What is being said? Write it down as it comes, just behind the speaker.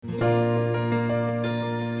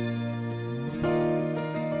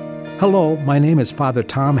Hello, my name is Father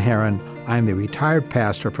Tom Haren. I am the retired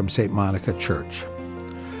pastor from St. Monica Church.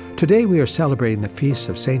 Today we are celebrating the feast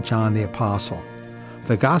of St. John the Apostle.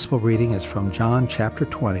 The Gospel reading is from John chapter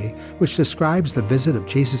 20, which describes the visit of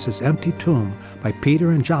Jesus' empty tomb by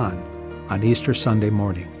Peter and John on Easter Sunday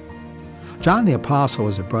morning. John the Apostle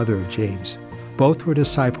was a brother of James. Both were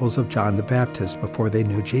disciples of John the Baptist before they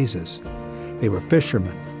knew Jesus. They were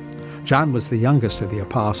fishermen. John was the youngest of the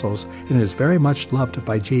apostles and is very much loved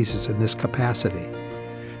by Jesus in this capacity.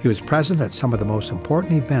 He was present at some of the most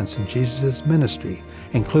important events in Jesus' ministry,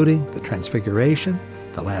 including the Transfiguration,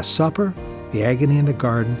 the Last Supper, the agony in the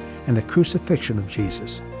garden, and the crucifixion of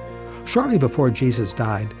Jesus. Shortly before Jesus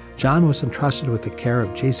died, John was entrusted with the care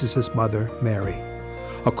of Jesus' mother, Mary.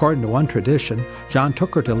 According to one tradition, John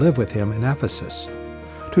took her to live with him in Ephesus.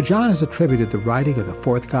 To John is attributed the writing of the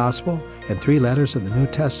fourth Gospel and 3 letters of the New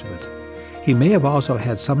Testament. He may have also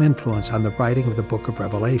had some influence on the writing of the book of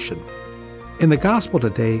Revelation. In the Gospel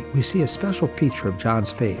today, we see a special feature of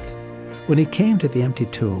John's faith. When he came to the empty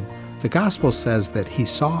tomb, the Gospel says that he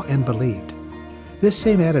saw and believed. This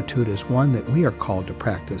same attitude is one that we are called to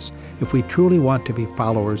practice if we truly want to be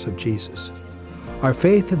followers of Jesus. Our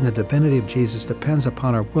faith in the divinity of Jesus depends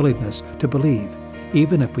upon our willingness to believe,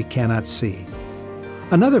 even if we cannot see.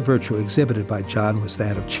 Another virtue exhibited by John was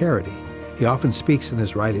that of charity. He often speaks in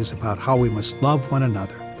his writings about how we must love one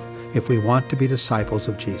another if we want to be disciples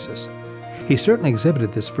of Jesus. He certainly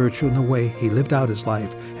exhibited this virtue in the way he lived out his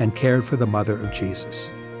life and cared for the mother of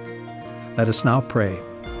Jesus. Let us now pray.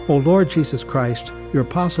 O Lord Jesus Christ, your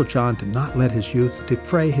Apostle John did not let his youth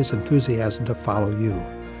defray his enthusiasm to follow you.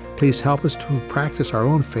 Please help us to practice our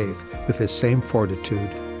own faith with this same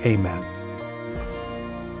fortitude. Amen.